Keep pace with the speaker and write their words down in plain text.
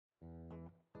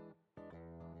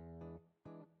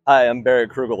Hi, I'm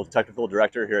Barret Kruggel, Technical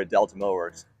Director here at Delta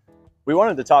Millworks. We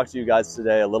wanted to talk to you guys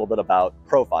today a little bit about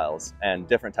profiles and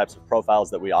different types of profiles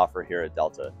that we offer here at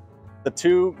Delta. The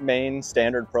two main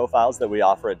standard profiles that we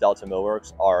offer at Delta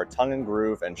Millworks are tongue and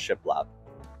groove and shiplap.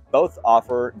 Both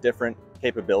offer different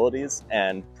capabilities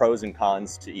and pros and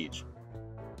cons to each.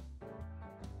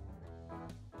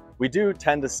 We do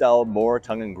tend to sell more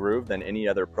tongue and groove than any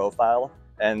other profile,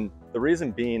 and the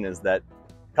reason being is that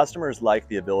customers like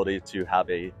the ability to have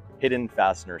a hidden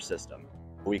fastener system.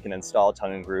 We can install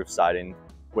tongue and groove siding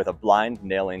with a blind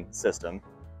nailing system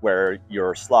where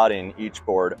you're slotting each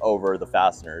board over the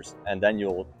fasteners, and then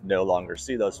you'll no longer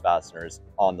see those fasteners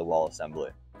on the wall assembly.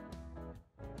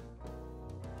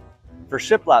 For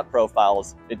shiplap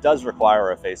profiles, it does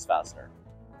require a face fastener.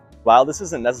 While this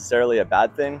isn't necessarily a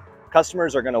bad thing,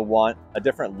 customers are going to want a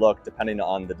different look depending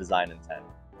on the design intent.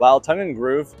 While tongue and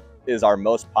groove is our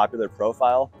most popular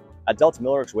profile, at Delta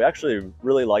Millworks we actually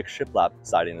really like shiplap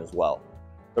siding as well.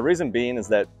 The reason being is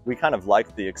that we kind of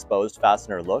like the exposed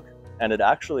fastener look, and it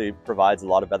actually provides a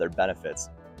lot of other benefits.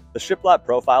 The shiplap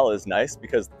profile is nice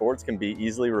because the boards can be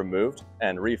easily removed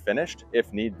and refinished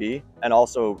if need be, and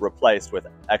also replaced with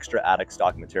extra attic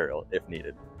stock material if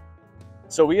needed.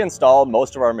 So we install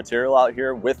most of our material out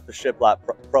here with the shiplap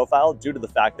profile due to the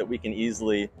fact that we can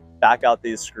easily back out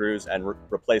these screws and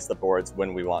replace the boards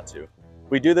when we want to.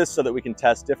 We do this so that we can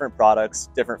test different products,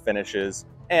 different finishes,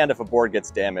 and if a board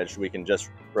gets damaged, we can just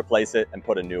replace it and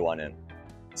put a new one in.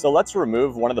 So let's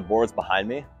remove one of the boards behind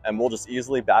me, and we'll just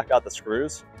easily back out the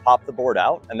screws, pop the board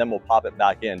out, and then we'll pop it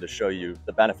back in to show you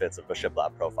the benefits of a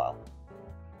shiplap profile.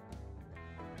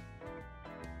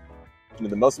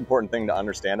 The most important thing to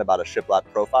understand about a shiplap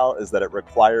profile is that it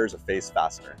requires a face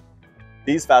fastener.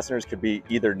 These fasteners could be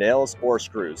either nails or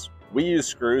screws. We use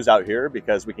screws out here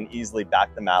because we can easily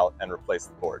back them out and replace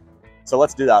the board. So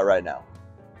let's do that right now.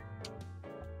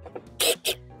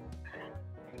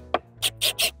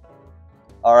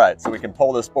 All right, so we can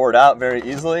pull this board out very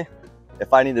easily.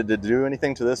 If I needed to do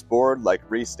anything to this board, like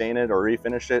restain it or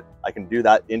refinish it, I can do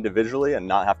that individually and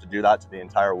not have to do that to the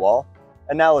entire wall.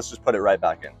 And now let's just put it right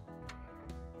back in.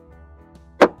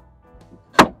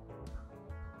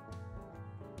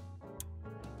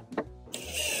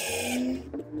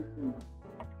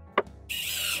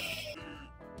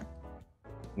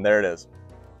 And there it is.